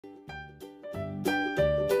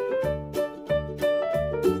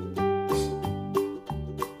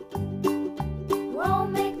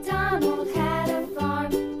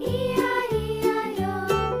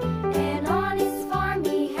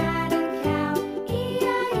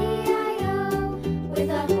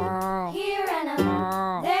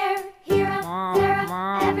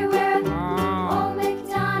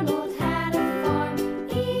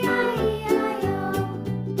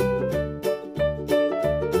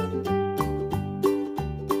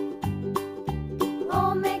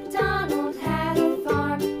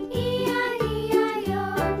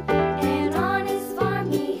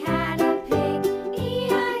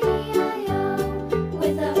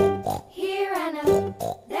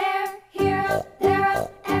There, here, up, there,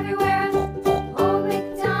 up, everywhere. Old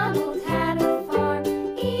MacDonald had a farm.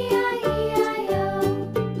 E-I-E-I-O.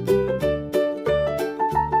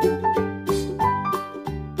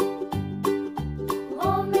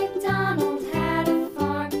 Old MacDonald had a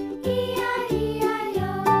farm. E-I-E-I-O.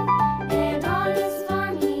 And on his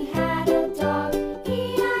farm he had a dog.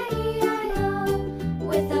 E-I-E-I-O.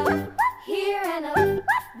 With a here and a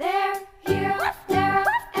there, here, up, there, up,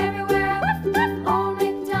 everywhere. Old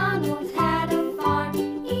MacDonald had a farm.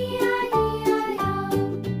 E-I-E-I-O.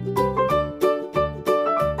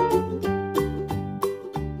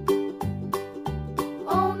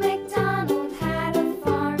 Old MacDonald had a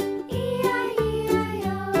farm.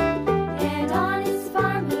 E-I-E-I-O. And on his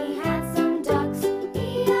farm he had some ducks.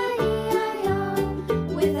 E-I-E-I-O.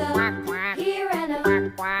 With a here and a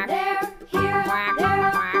there, here, up, there,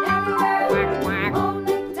 up, everywhere. Old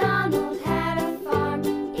MacDonald had a farm.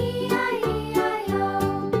 E-I-E-I-O.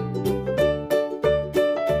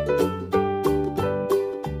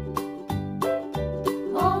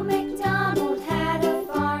 Old MacDonald had a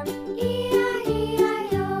farm.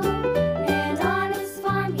 E-I-E-I-O. And on his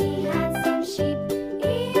farm he had some sheep.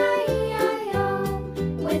 E-I-E-I-O.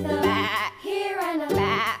 With a here and a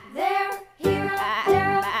there, here, up,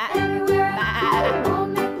 there, up, everywhere. Old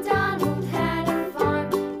MacDonald had a farm.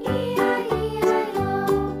 E-I-E-I-O.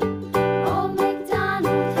 Old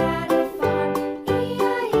MacDonald had a farm.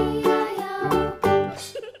 E-I-E-I-O.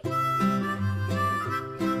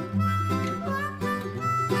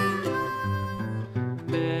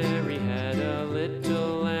 Mary had a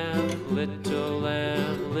little lamb, little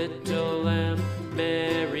lamb, little lamb.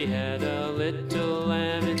 Mary had a little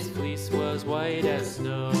lamb, its fleece was white as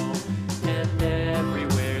snow. And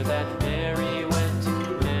everywhere that Mary went,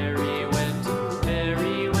 Mary went,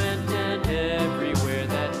 Mary went. And everywhere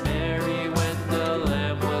that Mary went, the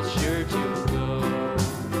lamb was sure to go.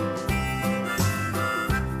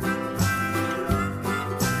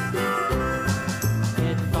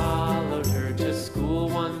 It followed her to school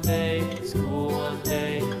one day, school one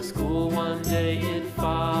day, school one day. It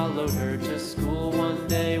followed her to school one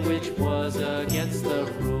day, which was against the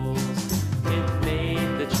rules. It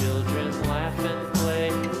made the children laugh and play,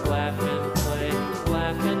 laugh and play,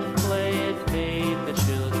 laugh and play. It made the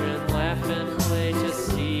children laugh and play to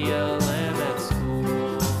see a lamb at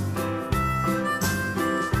school.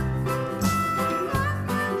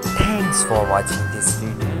 Thanks for watching this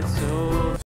video.